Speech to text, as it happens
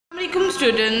Assalamualaikum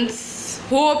students.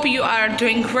 Hope you are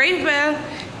doing very well.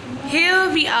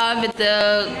 Here we are with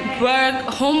the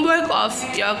homework of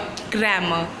your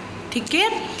grammar. ठीक है.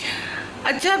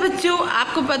 अच्छा बच्चों,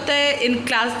 आपको पता है इन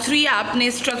क्लास 3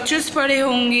 आपने स्ट्रक्चर्स पढ़े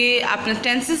होंगे, आपने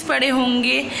टेंसेस पढ़े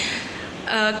होंगे,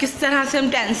 किस तरह से हम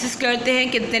टेंसेस करते हैं,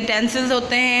 कितने टेंसेस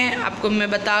होते हैं. आपको मैं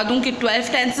बता दूं कि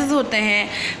 12 टेंसेस होते हैं.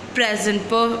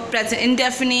 Present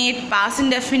indefinite, past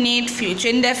indefinite, future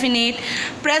indefinite,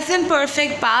 present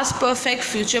perfect, past perfect,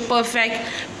 future perfect,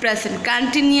 present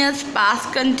continuous,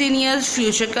 past continuous,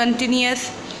 future continuous,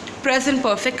 present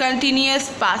perfect continuous,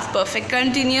 past perfect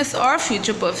continuous और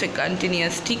फ्यूचर परफेक्ट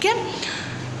कंटिन्यूअस. ठीक है.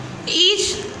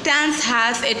 Each tense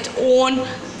has its own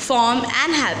form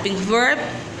and helping verb.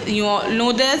 You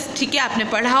know this. ठीक है, आपने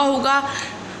पढ़ा होगा.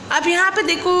 अब यहाँ पे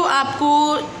देखो, आपको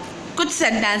कुछ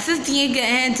सेंटेंसेस दिए गए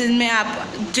हैं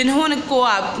जिनको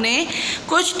आपने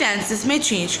कुछ टेंसेस में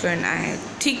चेंज करना है.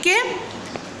 ठीक है.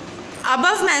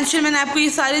 अबव मेंशन मैंने आपको ये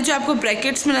सारे जो आपको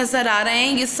ब्रैकेट्स में नज़र आ रहे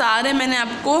हैं, ये सारे मैंने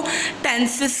आपको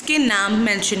टेंसेस के नाम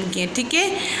मेंशन किए. ठीक है.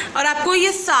 और आपको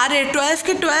ये सारे 12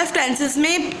 के 12 टेंसेस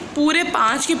में पूरे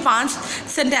 5 के 5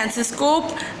 सेंटेंसेस को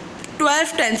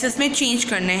 12 टेंसेस में चेंज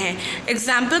करने हैं.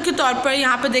 एग्जाम्पल के तौर पर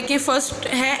यहाँ पर देखें, फर्स्ट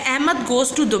है अहमद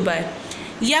गोज़ टू दुबई.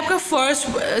 ये आपका फर्स्ट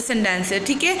सेंटेंस है.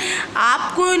 ठीक है.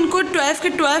 आपको इनको 12 के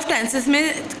 12 टेंसेस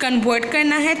में कन्वर्ट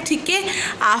करना है. ठीक है.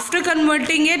 आफ्टर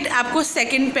कन्वर्टिंग इट आपको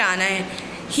सेकंड पे आना है.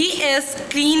 He is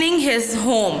cleaning his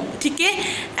home. ठीक है.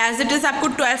 एज इट इज़ आपको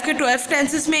 12 के 12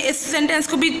 टेंसेस में इस सेंटेंस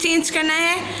को भी चेंज करना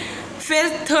है. फिर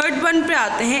थर्ड वन पे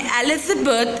आते हैं,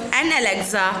 Elizabeth and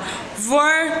Alexa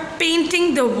were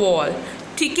painting the wall.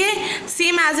 ठीक है.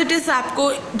 सेम एज इट इज़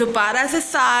आपको दोबारा से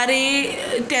सारे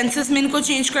टेंसेस में इनको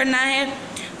चेंज करना है.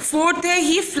 फोर्थ है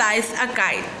ही फ्लाइज अ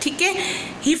काइट. ठीक है.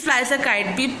 ही फ्लाइज अ काइट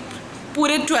भी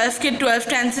पूरे 12 के 12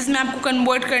 टेंसेस में आपको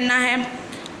कन्वर्ट करना है.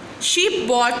 She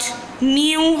bought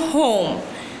new home.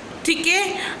 ठीक है.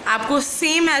 आपको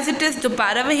सेम एज इट इज़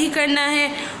दोबारा वही करना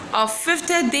है. और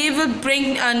फिफ्थ है they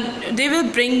will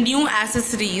bring new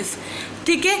accessories.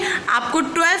 ठीक है. आपको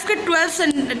 12 के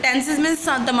 12 टेंसेस में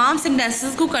तमाम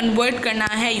सेंटेंसेस को कन्वर्ट करना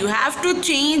है. You have to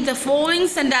change the following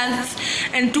sentences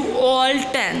into all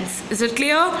tense. Is it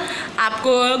clear?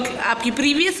 आपको आपकी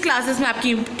प्रीवियस क्लासेस में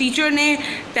आपकी टीचर ने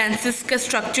टेंसेस के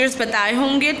स्ट्रक्चर्स बताए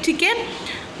होंगे. ठीक है.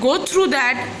 Go through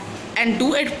that and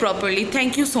do it properly.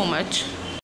 Thank you so much.